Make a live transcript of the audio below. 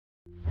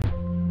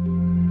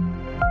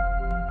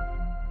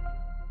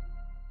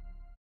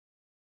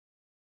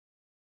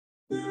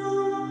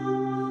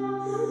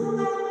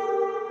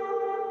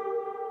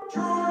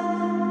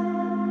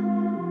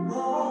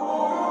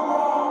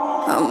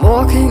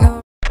walking around.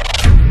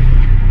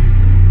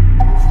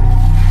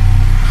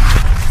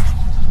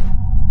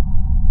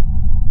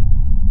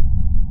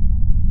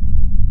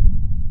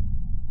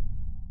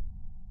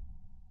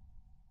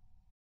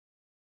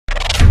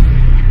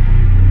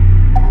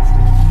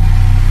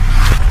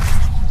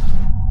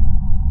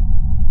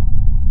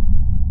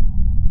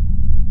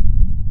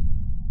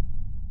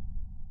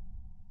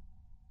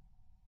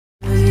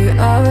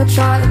 Ever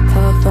try to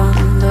puff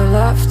on the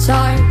left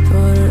side,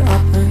 put it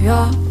up in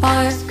your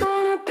eyes. It's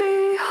gonna be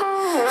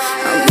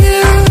alright.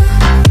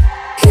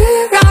 You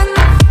run,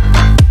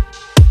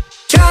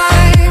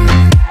 drive,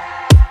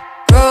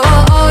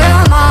 roll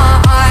your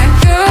mind.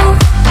 You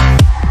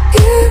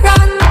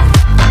run,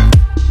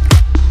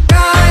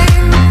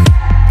 drive,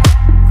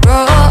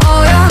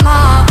 roll your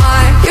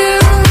mind. You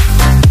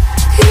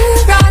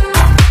run,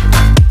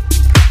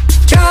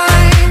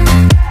 drive,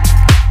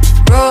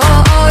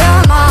 roll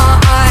your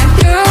mind.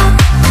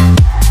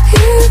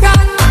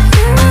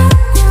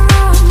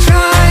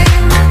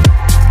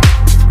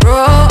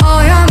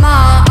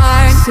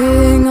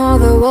 Seeing all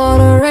the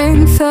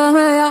watering fill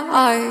your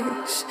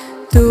eyes,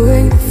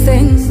 doing the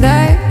things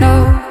they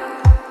know,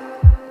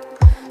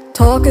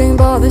 talking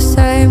about the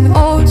same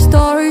old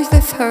stories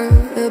they've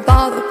heard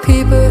about the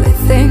people they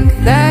think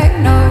they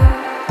know.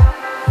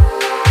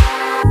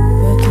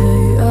 But do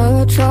you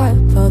ever try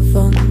to puff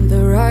on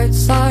the right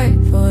side,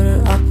 put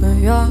it up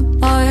in your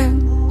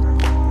mind?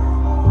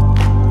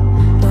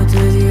 But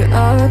did you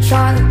ever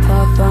try to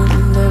puff on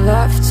the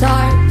left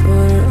side,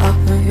 put it up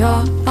in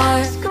your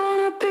mind?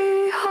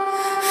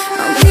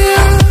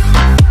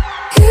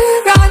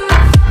 You run,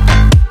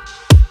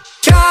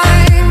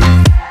 drive,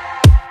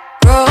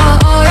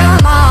 roll your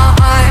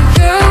mind.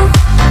 You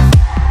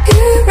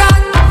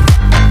run,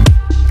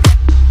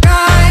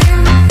 drive,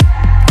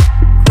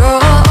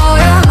 roll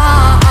your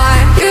mind.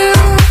 You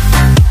run,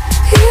 drive,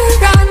 roll your mind. You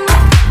run,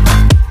 drive.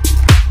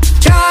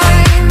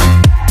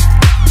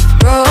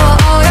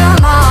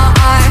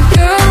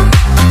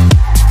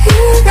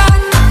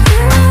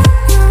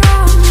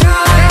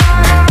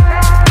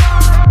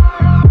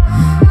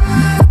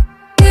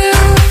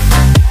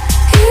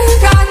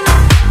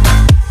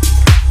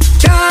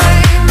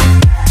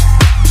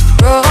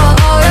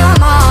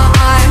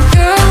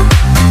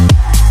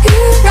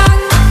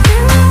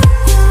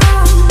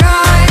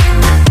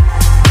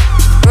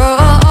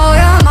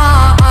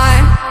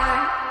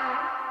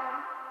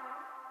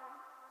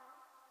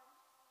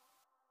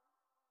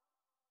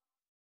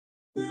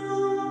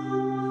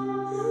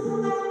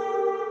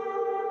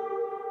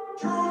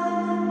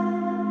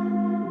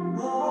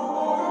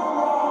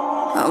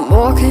 I'm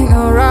walking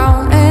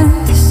around in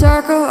the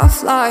circle of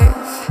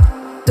life,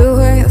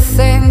 doing the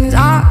things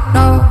I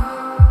know,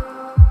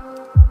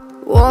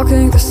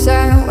 walking the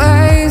same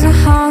ways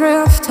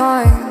 100 of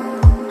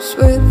times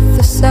with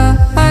the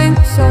same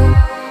soul.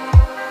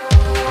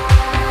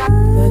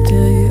 But do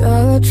you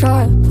ever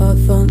try to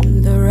puff on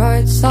the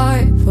right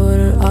side, put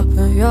it up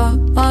in your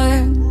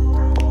mind?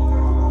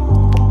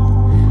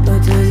 But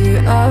do you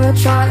ever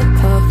try to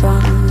puff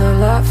on the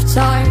left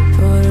side,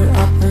 put it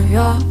up in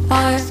your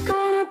mind?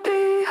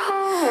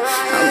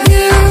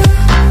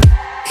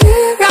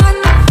 You run,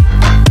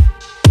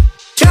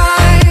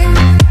 drive,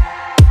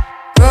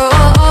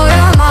 roll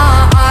your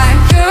mind.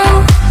 You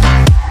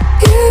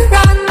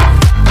run,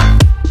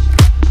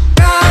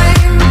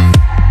 drive,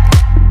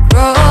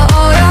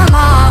 roll your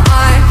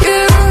mind. You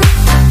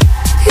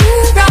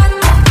run,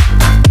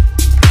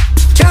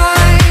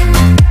 drive,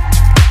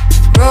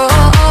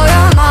 roll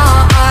your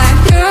mind.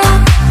 You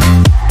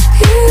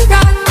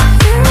run,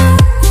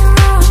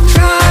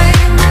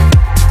 drive,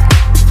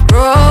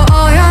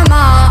 roll your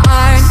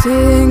mind.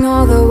 Seeing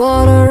all the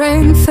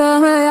watering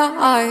fill your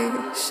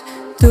eyes,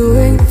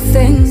 doing the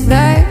things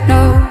they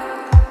know,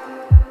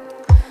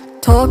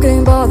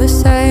 talking about the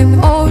same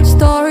old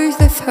stories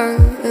they've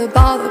heard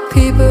about the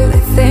people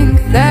they think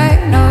they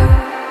know.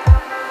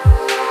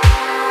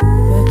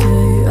 But do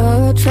you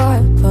ever try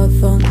to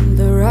puff on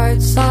the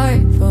right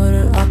side, put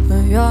it up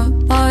in your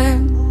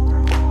mind?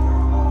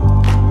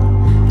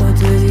 But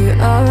did you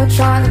ever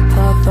try to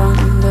puff on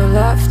the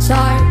left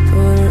side,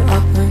 put it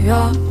up in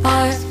your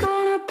mind?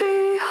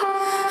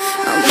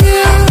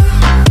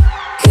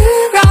 You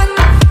run,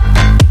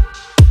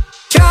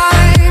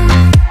 drive,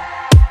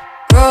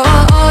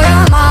 roll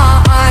your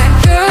mind.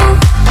 You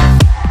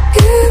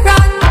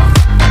run,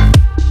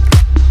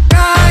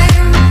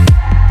 drive,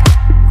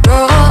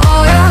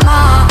 roll your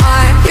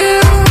mind. You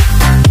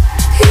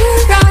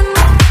run,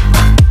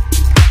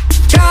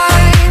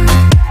 drive,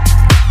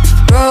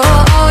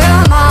 roll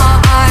your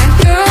mind.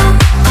 You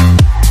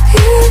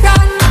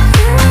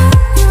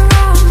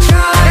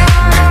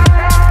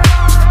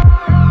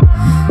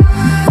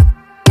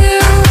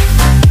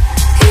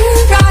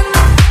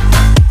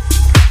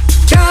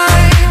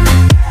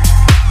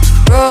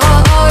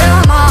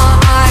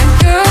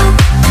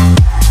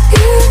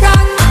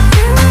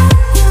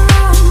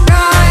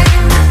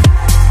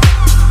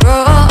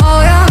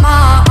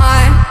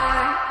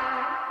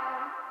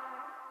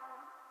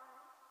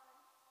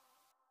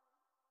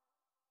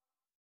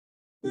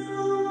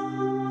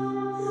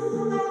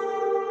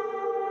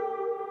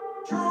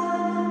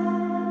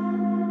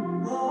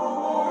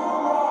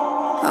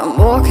I'm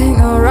walking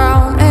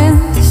around in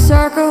the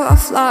circle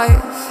of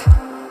life,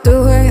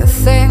 doing the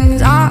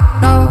things I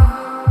know,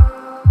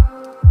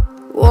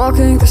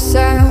 walking the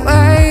same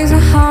ways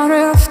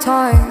 100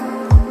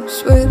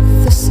 times with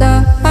the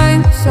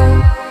same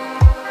soul.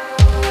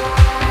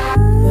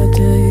 But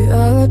do you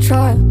ever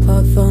try to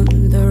path on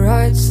the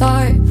right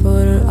side,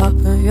 put it up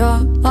in your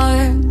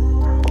mind?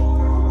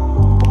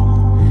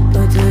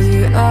 But do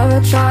you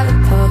ever try to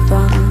path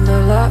on the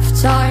left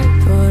side,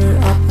 put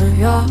it up in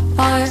your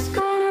mind? It's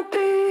gonna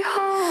be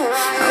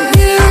alright.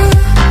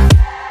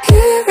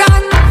 You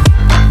run,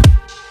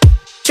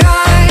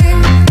 try,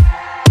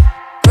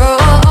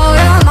 roll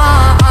your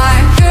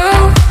mind. You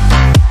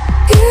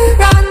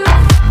run,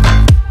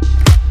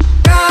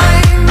 try,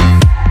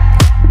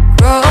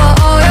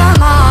 roll your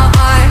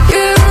mind.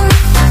 You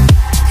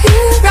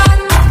run,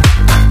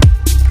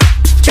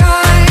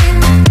 try,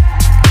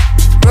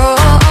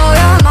 roll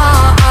your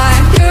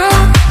mind. You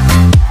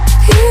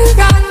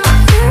run,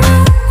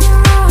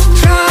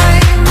 try,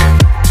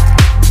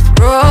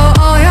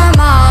 roll your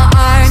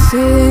mind.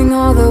 Seeing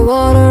all the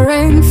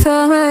watering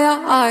film in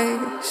your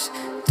eyes,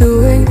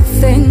 doing the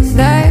things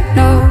they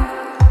know,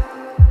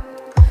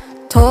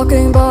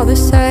 talking about the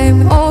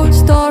same old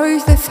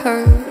stories they've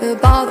heard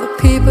about the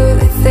people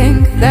they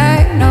think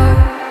they know.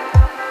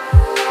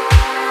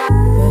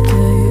 But do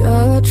you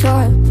ever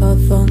try to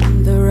path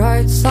on the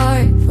right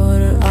side,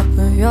 put it up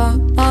in your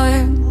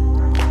mind?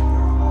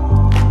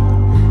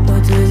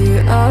 But did you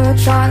ever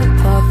try to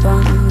path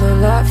on the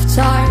left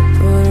side,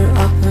 put it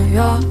up in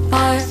your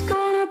mind?